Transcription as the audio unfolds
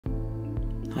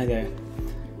Hi there.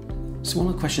 So one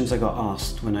of the questions I got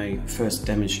asked when I first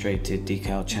demonstrated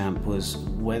Decal Champ was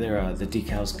whether the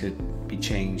decals could be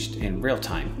changed in real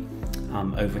time,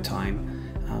 over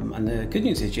time. And the good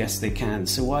news is yes, they can.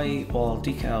 So while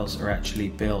decals are actually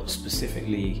built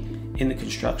specifically in the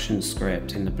construction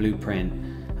script, in the blueprint,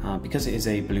 because it is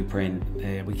a blueprint,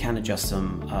 we can adjust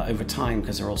them over time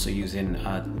because they're also using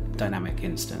a dynamic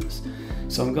instance.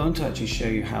 So I'm going to actually show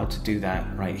you how to do that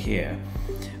right here.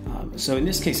 So in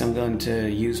this case, I'm going to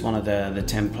use one of the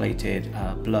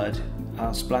templated blood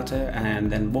splatter, and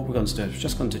then what we're going to do is we're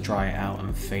just going to dry it out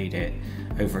and fade it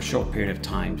over a short period of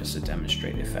time just to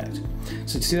demonstrate the effect.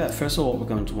 So to do that, first of all, what we're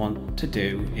going to want to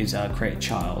do is create a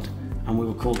child, and we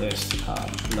will call this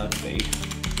blood fade.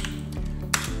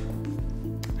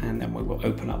 And then we will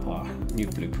open up our new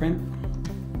blueprint,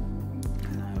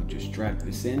 and I'll just drag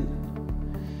this in.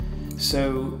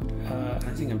 So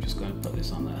I think I'm just going to put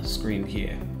this on the screen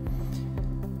here.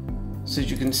 So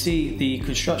as you can see, the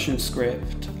construction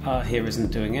script here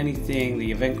isn't doing anything, the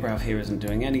event graph here isn't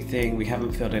doing anything, we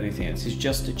haven't filled anything. This is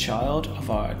just a child of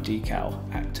our decal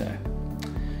actor.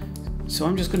 So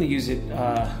I'm just going to use it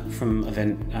from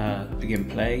event begin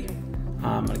play.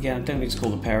 Again, I don't need to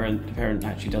call the parent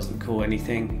actually doesn't call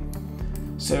anything.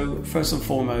 So first and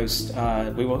foremost,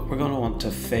 we're going to want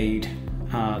to fade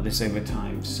this over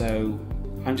time. So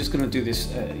I'm just going to do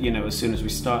this as soon as we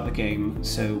start the game.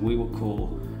 So we will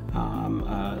call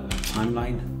a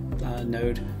timeline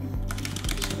node,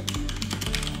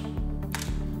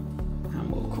 and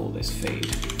we'll call this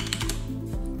fade.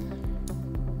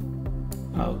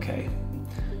 Okay,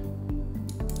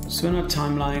 so in our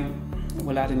timeline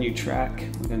we'll add a new track.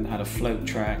 We're going to add a float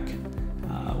track.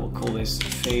 We'll call this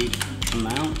fade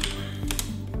amount,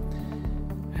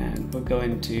 and we're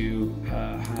going to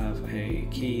have a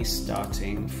key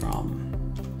starting from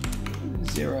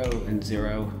 0 and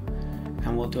 0.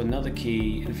 And we'll do another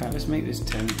key. In fact, let's make this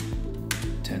 10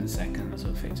 seconds, so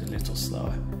it fades a little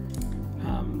slower.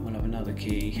 We'll have another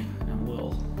key, and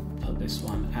we'll put this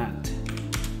one at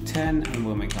 10, and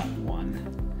we'll make that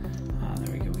 1.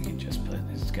 There we go, we can just put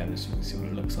this together so we can see what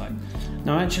it looks like.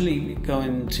 Now I'm actually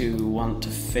going to want to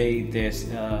fade this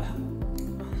on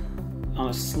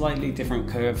a slightly different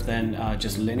curve than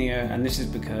just linear, and this is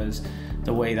because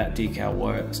the way that decal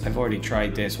works, I've already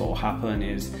tried this. What will happen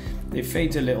is it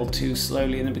fades a little too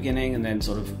slowly in the beginning, and then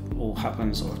sort of all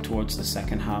happens sort of towards the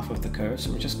second half of the curve.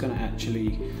 So we're just going to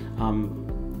actually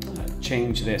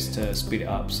change this to speed it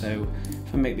up. So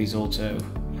if I make these auto,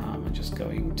 I'm just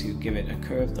going to give it a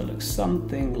curve that looks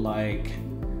something like,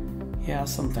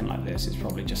 something like this. It's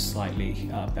probably just slightly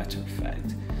better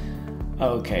effect.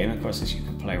 Okay, and of course you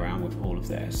can play around with all of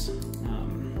this.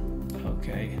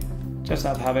 Okay, just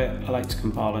out of habit, I like to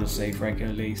compile and save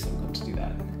regularly, so I'm going to do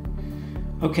that.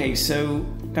 Okay, so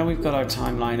now we've got our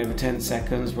timeline over 10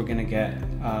 seconds. We're going to get,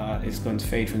 it's going to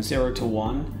fade from 0 to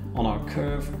 1 on our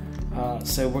curve.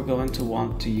 So we're going to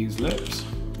want to use loops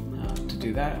to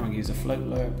do that. I'm going to use a float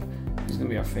loop. It's going to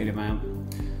be our fade amount.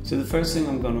 So the first thing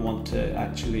I'm going to want to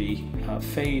actually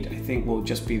fade, I think, will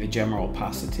just be the general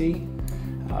opacity.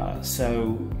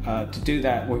 To do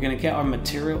that, we're going to get our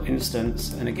material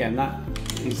instance, and again, that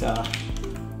is I'm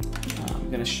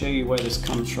going to show you where this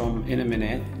comes from in a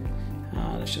minute.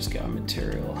 Let's just get our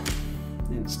material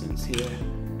instance here.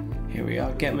 Here we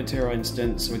are, get material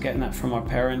instance. We're getting that from our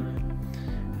parent,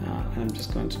 and I'm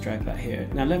just going to drag that here.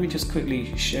 Now let me just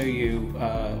quickly show you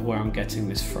where I'm getting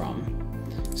this from.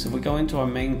 So if we go into our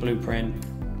main blueprint,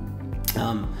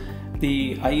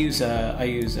 I use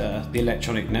the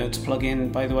electronic nodes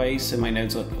plugin, by the way, so my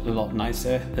nodes look a lot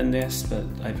nicer than this, but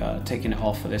I've taken it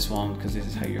off for this one because this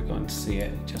is how you're going to see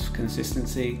it, just for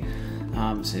consistency.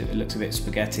 So it looks a bit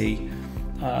spaghetti.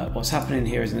 What's happening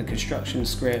here is in the construction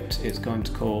script, it's going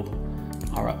to call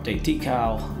our update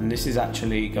decal, and this is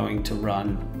actually going to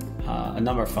run a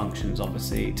number of functions,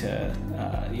 obviously, to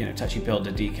actually build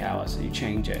a decal as you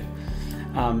change it.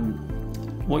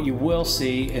 What you will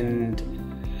see, and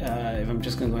if I'm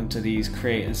just going to go into these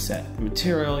create and set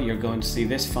material, you're going to see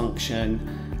this function,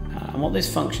 and what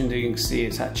this function does, you can see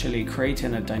it's actually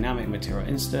creating a dynamic material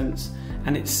instance,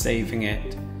 and it's saving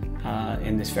it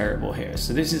in this variable here.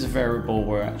 So this is a variable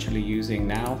we're actually using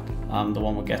now, the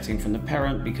one we're getting from the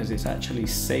parent, because it's actually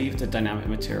saved the dynamic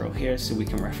material here so we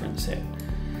can reference it.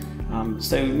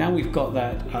 So now we've got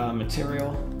that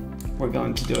material, we're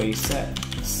going to do a set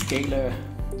scalar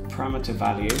parameter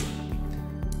value,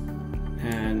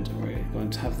 and we're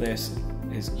going to have this,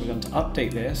 we're going to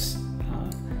update this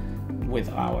with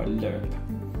our lerp.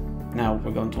 Now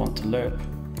we're going to want to lerp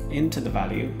into the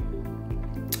value.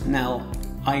 Now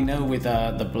I know with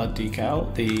the blood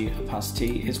decal, the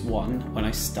opacity is 1 when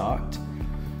I start.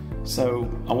 So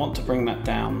I want to bring that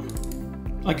down.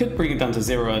 I could bring it down to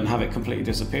 0 and have it completely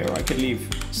disappear, or I could leave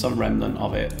some remnant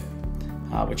of it,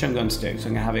 which I'm going to do. So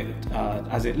I'm going to have it,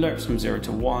 as it lerps from 0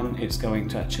 to 1, it's going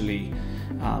to actually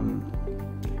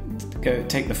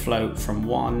take the float from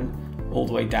 1 all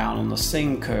the way down on the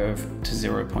same curve to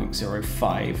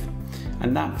 0.05.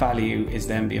 And that value is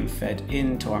then being fed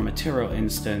into our material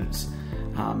instance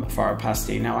for our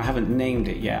opacity. Now I haven't named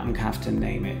it yet, I'm going to have to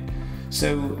name it.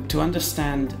 So to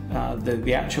understand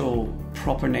the actual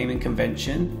proper naming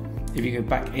convention, if you go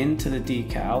back into the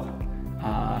decal,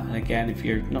 and again, if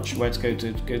you're not sure where to go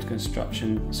to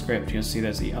construction script, you'll see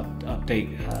there's the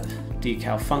update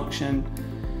decal function.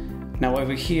 Now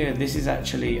over here, this is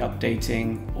actually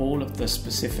updating all of the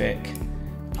specific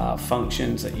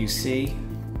functions that you see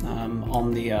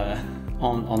on the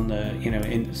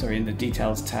in the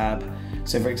details tab.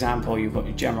 So for example, you've got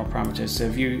your general parameters. So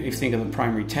if you think of the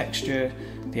primary texture,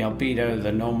 the albedo,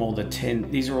 the normal, the tint,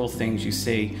 these are all things you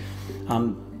see.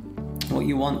 What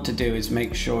you want to do is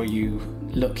make sure you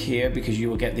look here, because you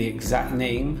will get the exact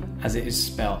name as it is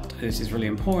spelt. This is really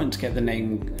important to get the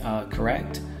name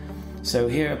correct. So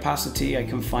here, opacity, I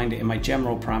can find it in my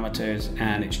general parameters,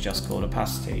 and it's just called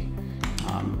opacity.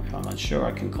 If I'm unsure,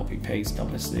 I can copy paste,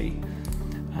 obviously.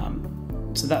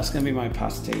 So that's going to be my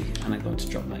opacity, and I'm going to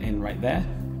drop that in right there.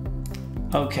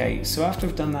 Okay, so after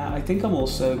I've done that, I think I'm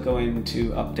also going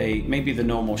to update maybe the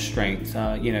normal strength,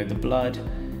 the blood.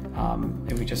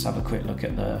 If we just have a quick look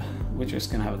at we're just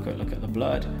going to have a quick look at the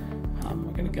blood.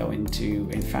 We're going to go into,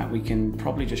 in fact, we can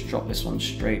probably just drop this one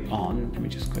straight on. Let me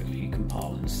just quickly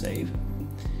compile and save.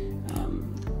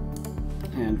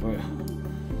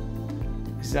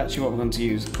 This is actually what we're going to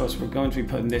use. Of course, we're going to be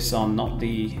putting this on, not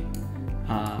the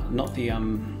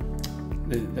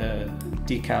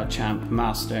Decal Champ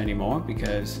master anymore,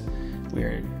 because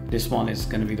this one is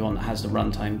going to be the one that has the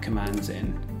runtime commands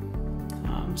in.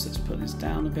 So let's put this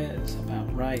down a bit. It's about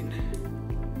right.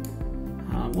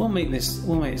 We'll make this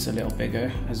a little bigger,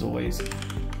 as always.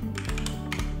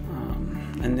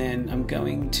 And then I'm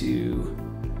going to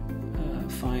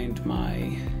find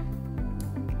my.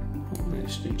 I'm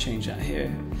just going to change that here.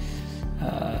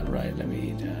 Right, let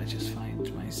me just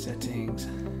find my settings.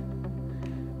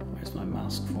 Where's my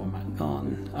mask format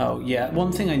gone? Oh yeah,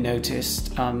 one thing I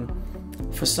noticed,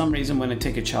 for some reason when I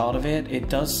take a child of it,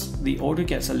 the order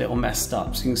gets a little messed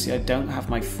up. So you can see I don't have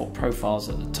my foot profiles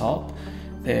at the top.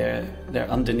 They're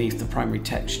underneath the primary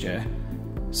texture.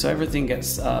 So everything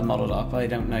gets modeled up. I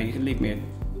don't know, you can leave me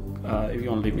if you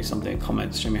want to leave me something in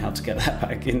comments, show me how to get that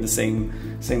back in the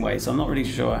same way. So I'm not really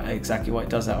sure exactly what it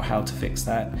does or how to fix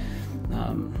that.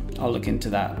 I'll look into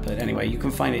that, but anyway, you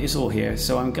can find it, it's all here.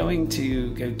 So I'm going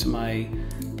to go to my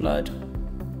blood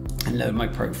and load my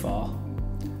profile.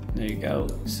 There you go,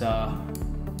 it's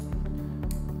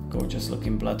gorgeous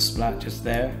looking blood splat just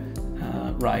there.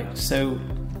 Right, so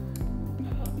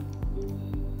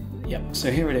yep,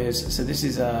 so here it is. So this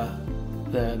is the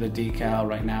decal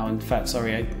right now. In fact,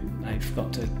 sorry, I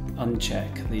forgot to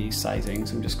uncheck the sizing,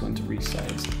 so I'm just going to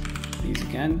resize these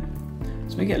again.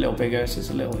 Let's make it a little bigger so it's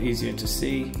a little easier to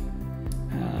see.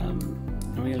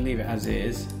 I'm going to leave it as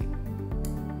is.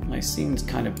 My scene's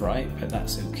kind of bright, but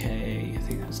that's okay. I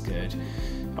think that's good.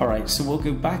 Alright, so we'll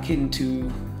go back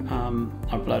into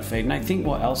our blood fade, and I think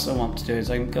what else I want to do is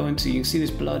I'm going to, you can see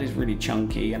this blood is really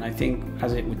chunky, and I think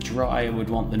as it would dry I would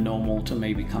want the normal to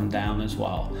maybe come down as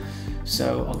well.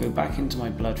 So I'll go back into my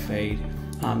blood fade.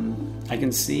 I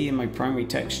can see in my primary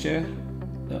texture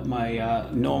that my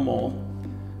normal,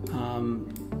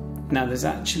 now there's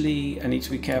actually, I need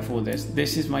to be careful with this.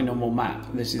 This is my normal map.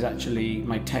 This is actually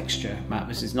my texture map.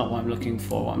 This is not what I'm looking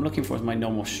for. What I'm looking for is my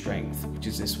normal strength, which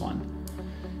is this one.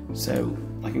 So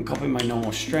I can copy my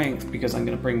normal strength because I'm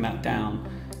going to bring that down.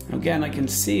 And again, I can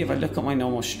see if I look at my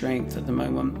normal strength at the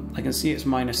moment, I can see it's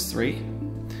 -3.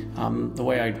 The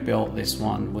way I built this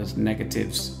one was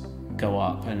negatives go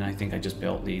up, and I think I just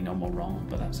built the normal wrong,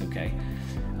 but that's okay.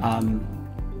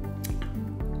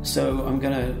 So I'm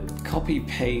going to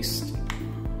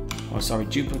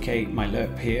duplicate my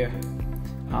lerp here.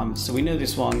 So we know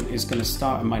this one is going to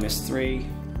start at -3.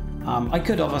 I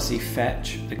could obviously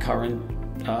fetch the current,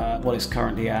 what it's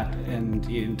currently at, and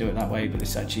you can do it that way, but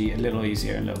it's actually a little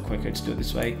easier and a little quicker to do it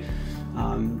this way.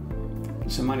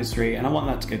 So -3, and I want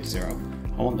that to go to 0.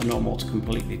 I want the normal to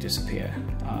completely disappear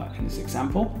in this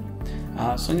example.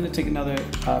 So I'm going to take another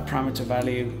parameter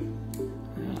value,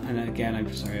 and again,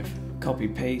 I'm sorry, I've copy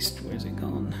paste. Where's it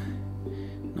gone?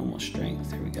 Normal strength.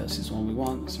 There we go. This is the one we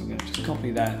want. So I'm going to just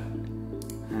copy that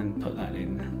and put that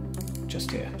in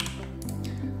just here.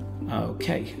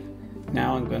 Okay.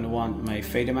 Now I'm going to want my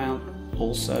fade amount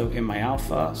also in my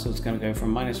alpha, so it's going to go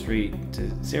from -3 to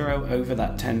 0 over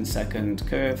that 10-second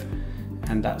curve,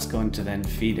 and that's going to then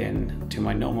feed in to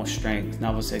my normal strength. Now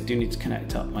obviously I do need to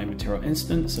connect up my material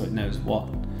instance so it knows what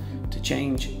to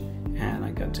change, and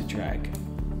I'm going to drag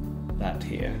that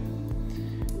here.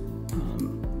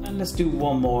 And let's do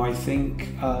one more. I think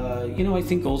I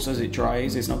think also as it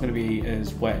dries it's not going to be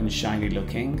as wet and shiny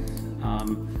looking,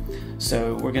 so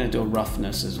we're going to do a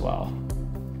roughness as well.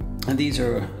 And these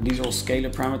are all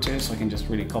scalar parameters, so I can just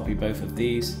really copy both of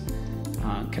these,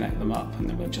 connect them up, and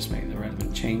then we'll just make the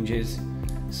relevant changes.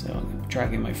 So I'm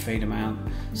dragging my fade amount.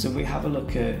 So if we have a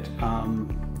look at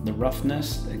the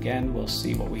roughness, again, we'll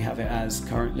see what we have it as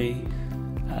currently.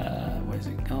 Where's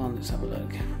it gone? Let's have a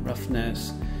look.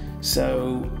 Roughness.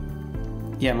 So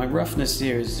yeah, my roughness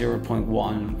here is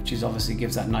 0.1, which is obviously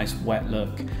gives that nice wet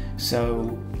look.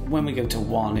 So when we go to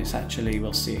 1, it's actually,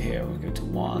 we'll see it here, when we go to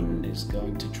 1, it's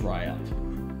going to dry up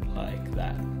like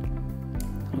that.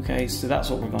 Okay, so that's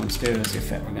what we're going to do, that's the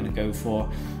effect we're going to go for.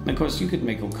 And of course you could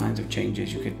make all kinds of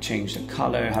changes. You could change the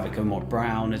color, have it go more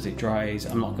brown as it dries.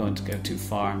 I'm not going to go too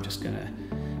far, I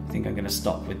think I'm going to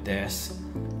stop with this.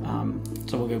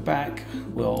 So we'll go back,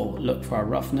 we'll look for our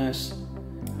roughness.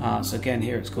 So again,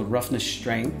 here it's called roughness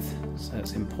strength, so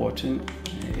that's important.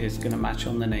 It is going to match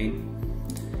on the name.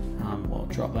 We'll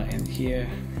drop that in here.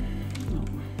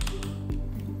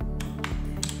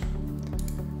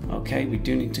 Okay, we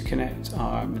do need to connect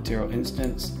our material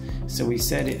instance. So we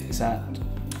said it's at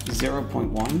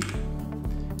 0.1,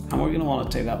 and we're going to want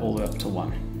to take that all the way up to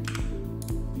 1.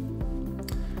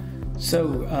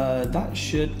 So that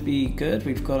should be good.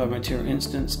 We've got our material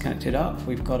instance connected up.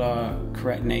 We've got our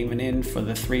correct naming in for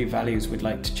the 3 values we'd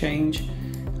like to change.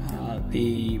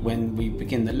 When we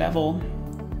begin the level,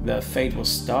 the fade will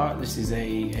start. This is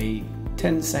a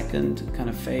 10-second kind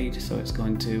of fade, so it's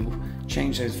going to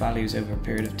change those values over a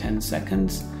period of 10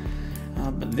 seconds.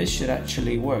 But this should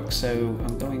actually work. So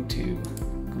I'm going to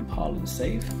compile and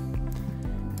save.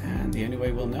 And the only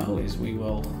way we'll know is we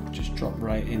will just drop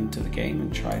right into the game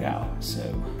and try it out. So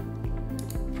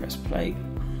press play.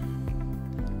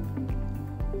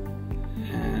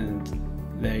 And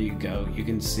there you go. You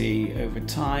can see over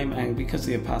time, and because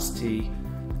the opacity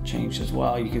changed as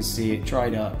well, you can see it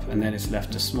dried up and then it's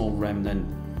left a small remnant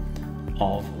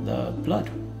of the blood.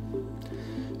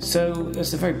 So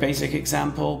that's a very basic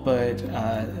example, but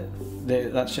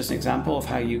that's just an example of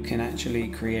how you can actually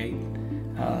create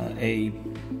a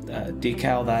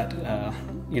decal that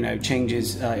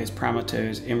changes its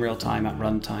parameters in real time at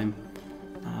runtime.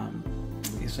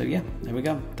 So yeah, there we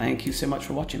go. Thank you so much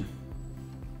for watching.